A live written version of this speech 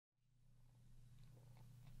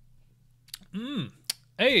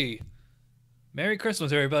Hey, Merry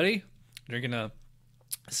Christmas, everybody. Drinking a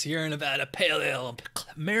Sierra Nevada Pale Ale,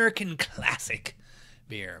 American classic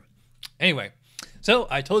beer. Anyway, so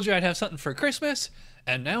I told you I'd have something for Christmas,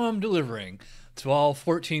 and now I'm delivering to all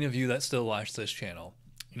 14 of you that still watch this channel.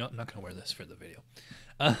 You know, I'm not going to wear this for the video.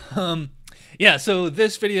 Um, yeah, so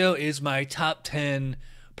this video is my top 10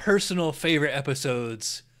 personal favorite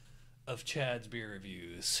episodes of Chad's beer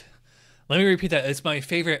reviews. Let me repeat that. It's my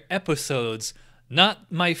favorite episodes, not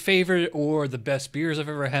my favorite or the best beers I've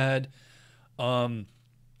ever had. In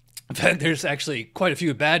fact, there's actually quite a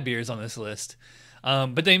few bad beers on this list.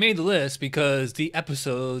 But they made the list because the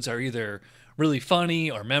episodes are either really funny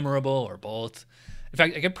or memorable or both. In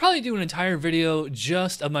fact, I could probably do an entire video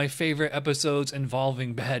just of my favorite episodes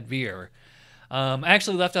involving bad beer. I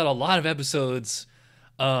actually left out a lot of episodes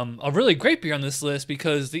of really great beer on this list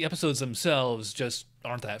because the episodes themselves just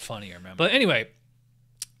aren't that funny or memorable. But anyway,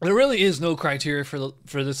 there really is no criteria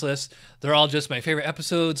for this list. They're all just my favorite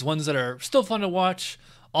episodes, ones that are still fun to watch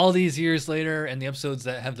all these years later, and the episodes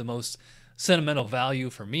that have the most sentimental value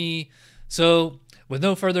for me. So, with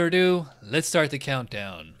no further ado, let's start the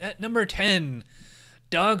countdown. At number 10,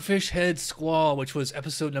 Dogfish Head Squall, which was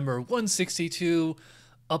episode number 162,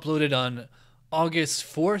 uploaded on August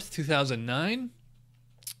 4th, 2009.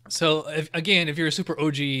 So, if you're a super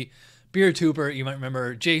OG beer tuber, you might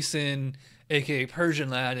remember Jason, aka Persian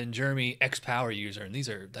Lad, and Jeremy, ex-Power User. And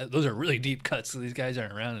those are really deep cuts, so these guys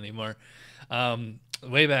aren't around anymore.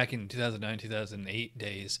 Way back in 2009, 2008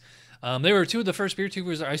 days. They were two of the first beer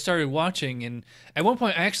tubers that I started watching, and at one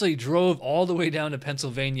point I actually drove all the way down to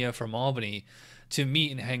Pennsylvania from Albany to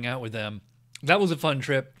meet and hang out with them. That was a fun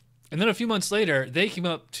trip. And then a few months later, they came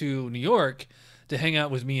up to New York to hang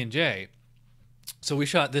out with me and Jay. So we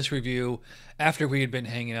shot this review after we had been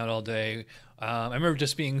hanging out all day. I remember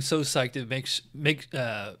just being so psyched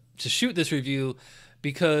to shoot this review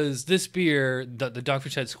because this beer, the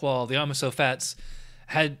Dogfish Head Squall, the Almost So Fats,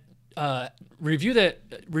 had reviewed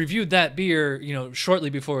that beer, shortly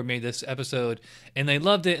before we made this episode, and they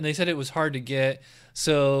loved it, and they said it was hard to get.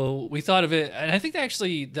 So we thought of it, and I think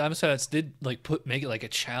actually the Almost So Fats did make it like a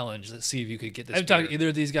challenge. Let's see if you could get this. I haven't talked to either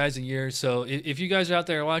of these guys in years, so if you guys are out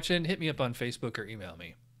there watching, hit me up on Facebook or email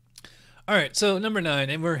me. All right, so number 9,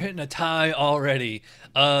 and we're hitting a tie already.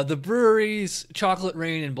 The Brewery's Chocolate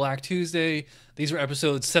Rain and Black Tuesday. These were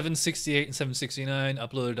episodes 768 and 769,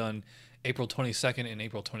 uploaded on April 22nd and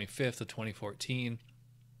April 25th of 2014.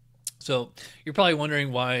 So you're probably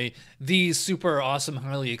wondering why these super awesome,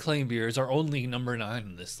 highly acclaimed beers are only number 9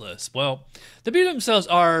 on this list. Well, the beers themselves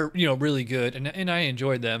are, really good, and I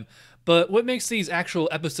enjoyed them. But what makes these actual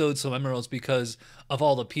episodes so memorable is because of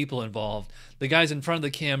all the people involved. The guys in front of the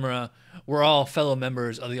camera were all fellow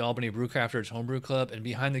members of the Albany Brewcrafters Homebrew Club, and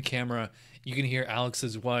behind the camera, you can hear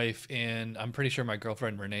Alex's wife, and I'm pretty sure my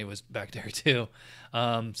girlfriend Renee was back there too.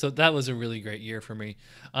 So that was a really great year for me.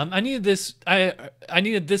 I needed this. I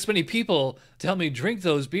needed this many people to help me drink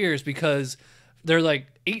those beers because they're like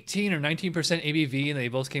 18 or 19% ABV, and they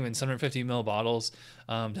both came in 750 ml bottles.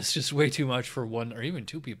 That's just way too much for one or even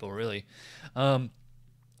two people, really.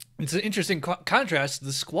 It's an interesting contrast to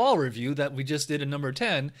the Squall review that we just did in number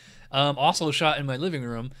 10, also shot in my living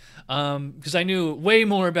room, because I knew way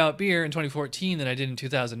more about beer in 2014 than I did in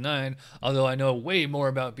 2009, although I know way more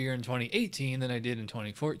about beer in 2018 than I did in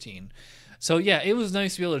 2014. So yeah, it was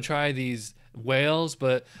nice to be able to try these whales,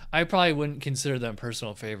 but I probably wouldn't consider them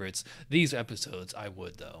personal favorites. These episodes, I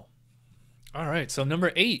would, though. All right, so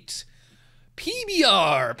number 8,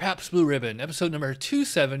 PBR, Pabst Blue Ribbon, episode number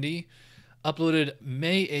 270, uploaded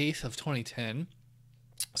May 8th of 2010.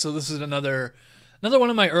 So this is another one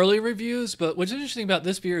of my early reviews, but what's interesting about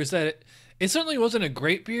this beer is that it certainly wasn't a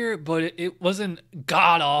great beer, but it wasn't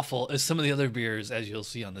god-awful as some of the other beers, as you'll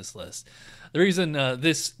see on this list. The reason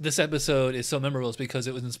this episode is so memorable is because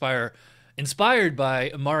it was inspired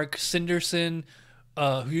by Mark Sinderson,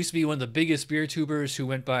 who used to be one of the biggest beer tubers, who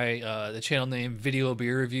went by the channel name Video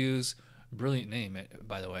Beer Reviews. Brilliant name,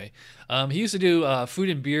 by the way. He used to do food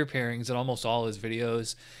and beer pairings in almost all his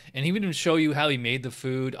videos, and he would even show you how he made the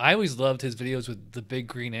food. I always loved his videos with the big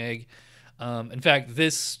green egg. In fact,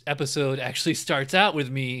 this episode actually starts out with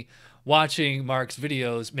me watching Mark's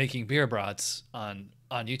videos making beer brats on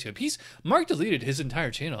YouTube. Mark deleted his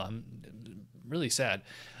entire channel. I'm really sad.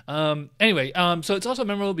 Anyway, so it's also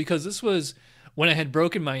memorable because this was when I had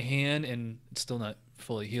broken my hand, and it's still not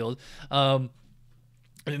fully healed. So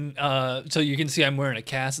you can see I'm wearing a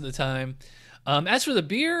cast at the time. As for the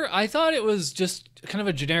beer, I thought it was just kind of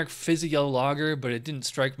a generic fizzy yellow lager, but it didn't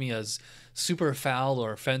strike me as super foul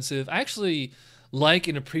or offensive. I actually like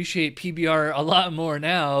and appreciate PBR a lot more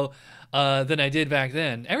now than I did back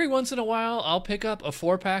then. Every once in a while, I'll pick up a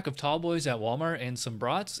 4-pack of Tall Boys at Walmart and some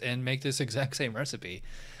brats and make this exact same recipe.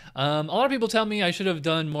 A lot of people tell me I should have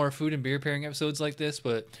done more food and beer pairing episodes like this,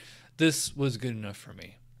 but this was good enough for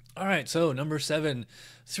me. All right, so number 7,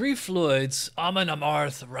 Three Floyds Amon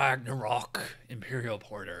Amarth Ragnarok Imperial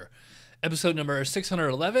Porter. Episode number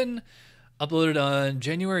 611, uploaded on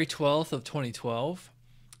January 12th of 2012.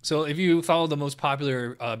 So if you follow the most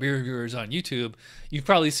popular beer reviewers on YouTube, you've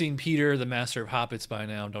probably seen Peter, the master of hoppets by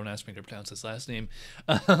now. Don't ask me to pronounce his last name.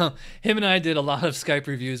 Him and I did a lot of Skype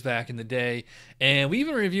reviews back in the day, and we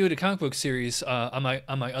even reviewed a comic book series on my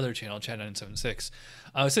other channel, Chat976.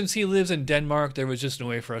 Since he lives in Denmark, there was just no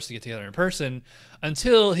way for us to get together in person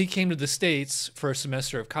until he came to the States for a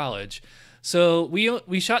semester of college. So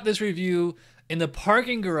we shot this review in the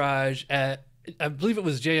parking garage at, I believe it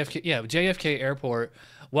was JFK Airport,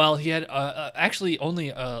 while he had actually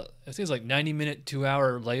only, I think it was like 90-minute,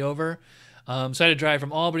 2-hour layover. So I had to drive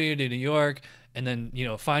from Albany to New York and then,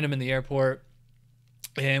 find him in the airport.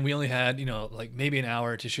 And we only had, like maybe an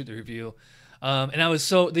hour to shoot the review. And I was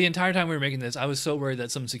the entire time we were making this, I was so worried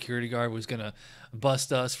that some security guard was going to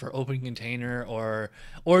bust us for opening container or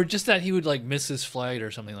just that he would like miss his flight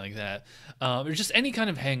or something like that. Or just any kind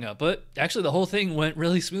of hang up. But actually the whole thing went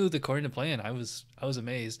really smooth according to plan. I was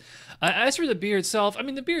amazed. As for the beer itself, I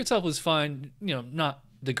mean, the beer itself was fine, not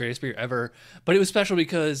the greatest beer ever, but it was special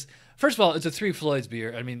because first of all, it's a Three Floyds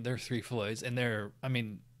beer. I mean, they're Three Floyds and they're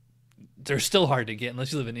still hard to get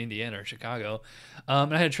unless you live in Indiana or Chicago.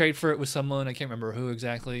 And I had to trade for it with someone. I can't remember who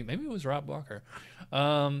exactly. Maybe it was Rob Walker.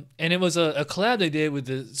 And it was a collab they did with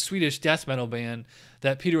the Swedish death metal band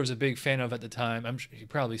that Peter was a big fan of at the time. I'm sure he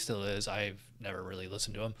probably still is. I've never really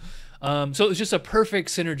listened to him. So it was just a perfect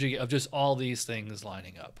synergy of just all these things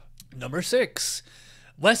lining up. Number 6,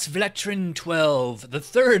 West Vletrin 12, the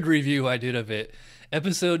third review I did of it.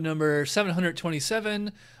 Episode number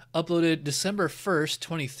 727, uploaded December 1st,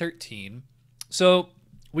 2013. So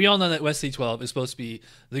we all know that West C12 is supposed to be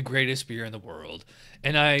the greatest beer in the world.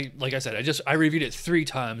 And like I said, I reviewed it 3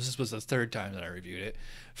 times. This was the 3rd time that I reviewed it.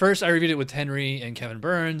 First, I reviewed it with Henry and Kevin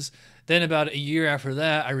Burns. Then about a year after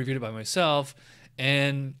that, I reviewed it by myself.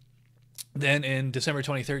 And then in December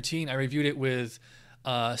 2013, I reviewed it with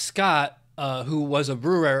Scott, who was a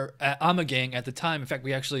brewer at Amagang at the time. In fact,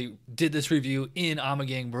 we actually did this review in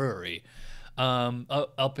Amagang Brewery.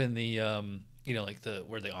 Up in the like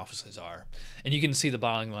where the offices are, and you can see the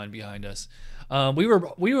bottling line behind us. We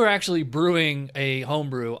were actually brewing a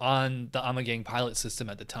homebrew on the Amagang pilot system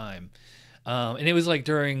at the time, and it was like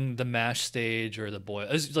during the mash stage or the boil.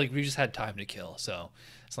 It was like we just had time to kill, so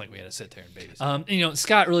it's like we had to sit there and babysit.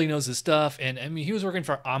 Scott really knows his stuff, and I mean he was working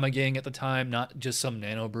for Amagang at the time, not just some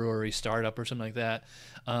nano brewery startup or something like that.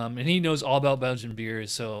 And he knows all about Belgian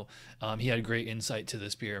beers, so he had great insight to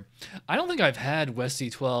this beer. I don't think I've had West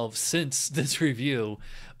C12 since this review,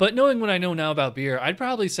 but knowing what I know now about beer, I'd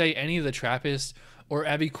probably say any of the Trappist or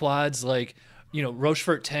Abbey Quads like,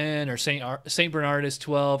 Rochefort 10 or St. Bernardus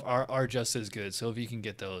 12 are just as good. So if you can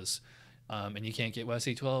get those and you can't get West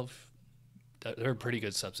C12, they're a pretty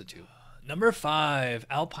good substitute. Number 5,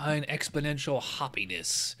 Alpine Exponential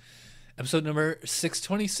Hoppiness. Episode number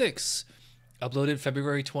 626. Uploaded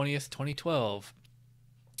February 20th, 2012.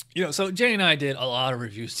 So Jay and I did a lot of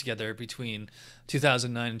reviews together between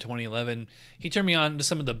 2009 and 2011. He turned me on to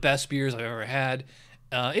some of the best beers I've ever had.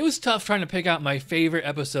 It was tough trying to pick out my favorite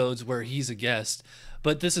episodes where he's a guest,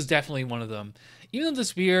 but this is definitely one of them. Even though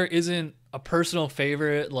this beer isn't a personal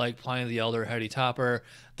favorite like Pliny the Elder or Heady Topper,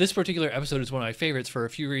 this particular episode is one of my favorites for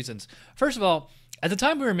a few reasons. First of all, at the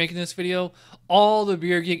time we were making this video, all the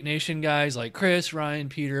Beer Geek Nation guys like Chris, Ryan,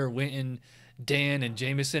 Peter, Winton, Dan, and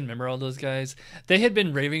Jameson, remember all those guys? They had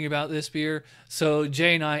been raving about this beer, so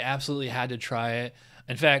Jay and I absolutely had to try it.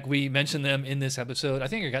 In fact, we mentioned them in this episode. I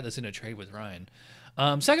think I got this in a trade with Ryan.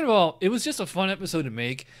 Second of all, it was just a fun episode to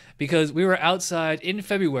make because we were outside in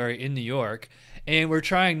February in New York, and we're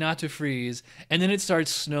trying not to freeze, and then it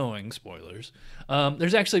starts snowing. Spoilers.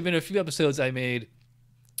 There's actually been a few episodes I made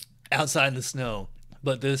outside in the snow,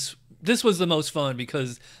 but this was the most fun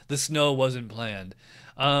because the snow wasn't planned.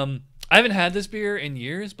 I haven't had this beer in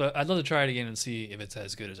years, but I'd love to try it again and see if it's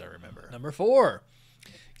as good as I remember. Number 4,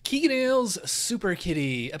 Keegan Ale's Super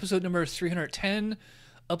Kitty, episode number 310,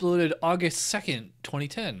 uploaded August 2nd,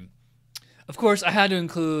 2010. Of course, I had to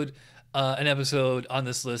include an episode on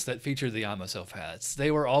this list that featured the Amaself hats.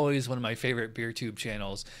 They were always one of my favorite BeerTube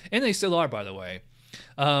channels, and they still are, by the way.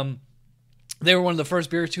 They were one of the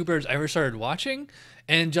first BeerTubers I ever started watching,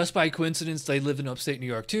 and just by coincidence, they lived in upstate New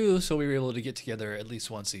York too, so we were able to get together at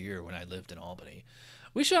least once a year when I lived in Albany.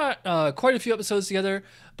 We shot quite a few episodes together,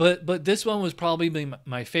 but this one was probably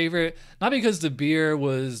my favorite. Not because the beer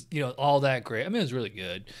was, you know, all that great. I mean, it was really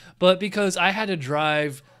good, but because I had to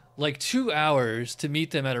drive like 2 hours to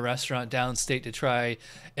meet them at a restaurant downstate to try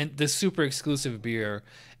and this super exclusive beer.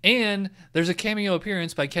 And there's a cameo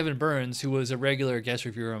appearance by Kevin Burns, who was a regular guest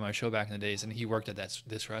reviewer on my show back in the days, and he worked at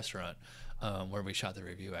this restaurant where we shot the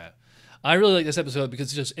review at. I really like this episode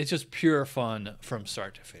because it's just pure fun from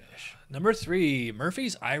start to finish. Number 3,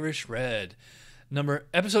 Murphy's Irish Red.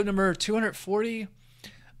 Episode number 240,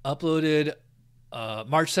 uploaded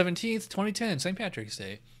March 17th, 2010, St. Patrick's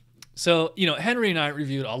Day. So, you know, Henry and I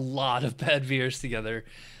reviewed a lot of bad beers together.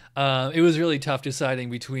 It was really tough deciding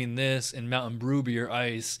between this and Mountain Brew Beer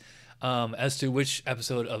Ice as to which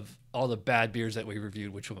episode of all the bad beers that we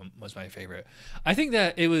reviewed, which one was my favorite. I think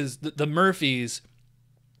that it was the Murphy's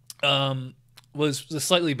was the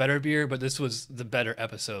slightly better beer, but this was the better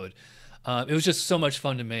episode. It was just so much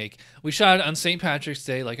fun to make. We shot it on St. Patrick's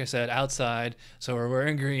Day, like I said, outside, so we're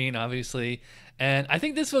wearing green, obviously. And I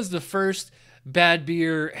think this was the first bad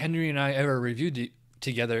beer Henry and I ever reviewed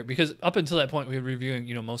together, because up until that point we were reviewing,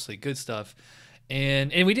 you know, mostly good stuff.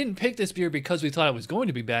 And we didn't pick this beer because we thought it was going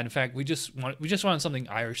to be bad. In fact, we just wanted something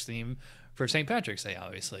Irish themed for St. Patrick's Day,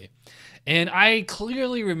 obviously. And I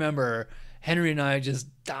clearly remember Henry and I just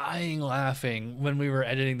dying laughing when we were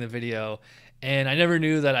editing the video. And I never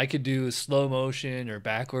knew that I could do slow motion or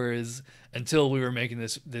backwards until we were making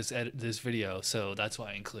this video. So that's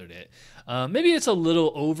why I included it. Maybe it's a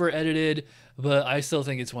little over edited, but I still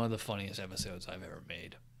think it's one of the funniest episodes I've ever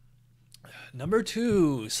made. Number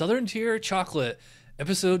 2, Southern Tier Chocolate,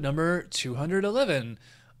 episode number 211,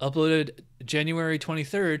 uploaded January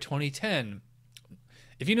 23rd, 2010.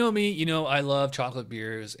 If you know me, you know I love chocolate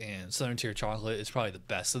beers, and Southern Tier Chocolate is probably the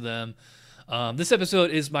best of them. This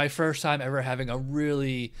episode is my first time ever having a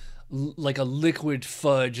really like a liquid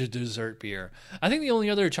fudge dessert beer. I think the only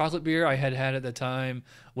other chocolate beer I had at the time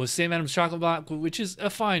was Sam Adams Chocolate Block, which is a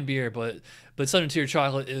fine beer, but Southern Tier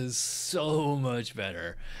Chocolate is so much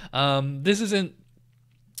better. This isn't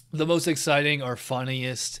the most exciting or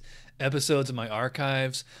funniest episodes of my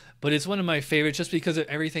archives, but it's one of my favorites just because of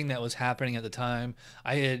everything that was happening at the time.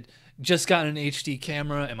 I had just gotten an HD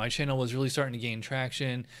camera and my channel was really starting to gain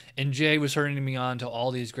traction, and Jay was turning me on to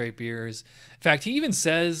all these great beers. In fact, he even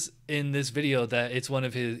says in this video that it's one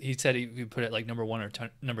of his, he said he put it like number 1 or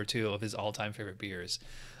number 2 of his all-time favorite beers.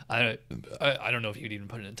 I don't know if he would even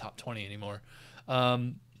put it in the top 20 anymore.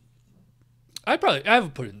 I would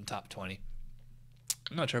put it in the top 20.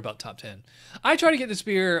 I'm not sure about top 10. I try to get this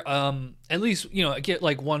beer, at least, you know, get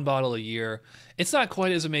like 1 bottle a year. It's not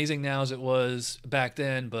quite as amazing now as it was back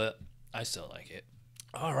then, but I still like it.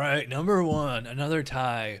 All right, number 1, another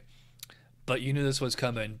tie. But you knew this was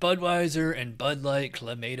coming. Budweiser and Bud Light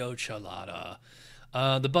Clamato Chelada.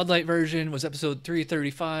 The Bud Light version was episode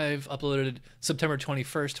 335, uploaded September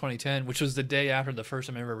 21st, 2010, which was the day after the first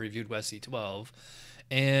time I ever reviewed West C12.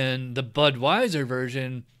 And the Budweiser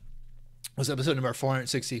version was episode number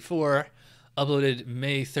 464, uploaded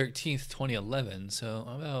May 13th, 2011. So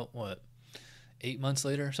about, 8 months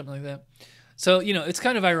later, something like that. So, you know, it's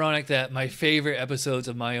kind of ironic that my favorite episodes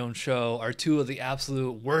of my own show are 2 of the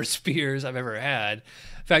absolute worst beers I've ever had.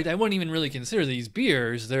 In fact, I wouldn't even really consider these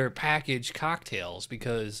beers. They're packaged cocktails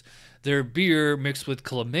because they're beer mixed with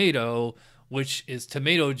clamato, which is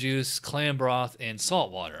tomato juice, clam broth, and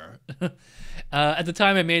salt water. At the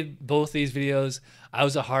time I made both these videos, I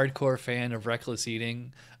was a hardcore fan of Reckless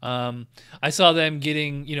Eating. I saw them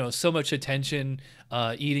getting, you know, so much attention,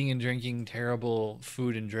 eating and drinking terrible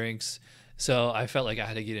food and drinks. So I felt like I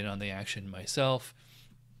had to get in on the action myself.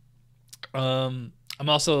 I'm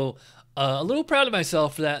also a little proud of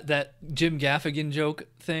myself for that Jim Gaffigan joke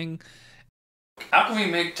thing. How can we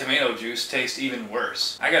make tomato juice taste even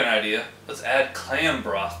worse? I got an idea. Let's add clam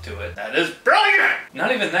broth to it. That is brilliant!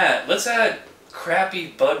 Not even that. Let's add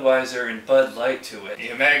crappy Budweiser and Bud Light to it.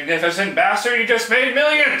 You magnificent bastard, you just made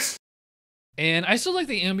millions! And I still like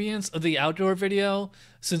the ambience of the outdoor video,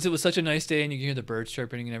 since it was such a nice day and you can hear the birds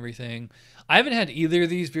chirping and everything. I haven't had either of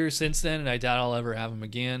these beers since then, and I doubt I'll ever have them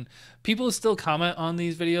again. People still comment on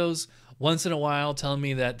these videos once in a while, telling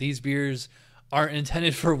me that these beers aren't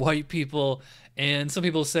intended for white people, and some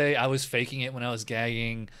people say I was faking it when I was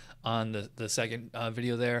gagging on the second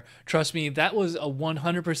video there. Trust me, that was a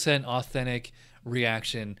 100% authentic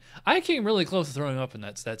reaction. I came really close to throwing up in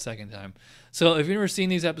that second time. So if you've never seen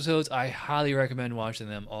these episodes, I highly recommend watching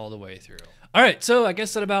them all the way through. All right, so I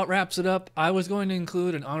guess that about wraps it up. I was going to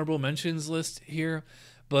include an honorable mentions list here,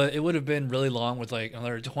 but it would have been really long with like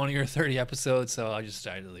another 20 or 30 episodes, so I just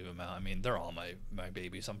decided to leave them out. I mean, they're all my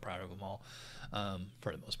babies. I'm proud of them all,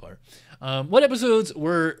 for the most part. What episodes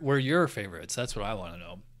were your favorites? That's what I want to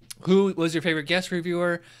know. Who was your favorite guest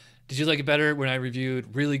reviewer? Did you like it better when I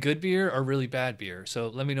reviewed really good beer or really bad beer? So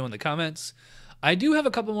let me know in the comments. I do have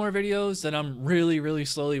a couple more videos that I'm really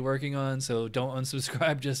slowly working on, so don't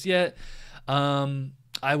unsubscribe just yet.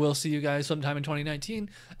 I will see you guys sometime in 2019.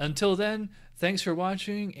 Until then, thanks for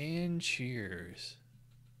watching and cheers.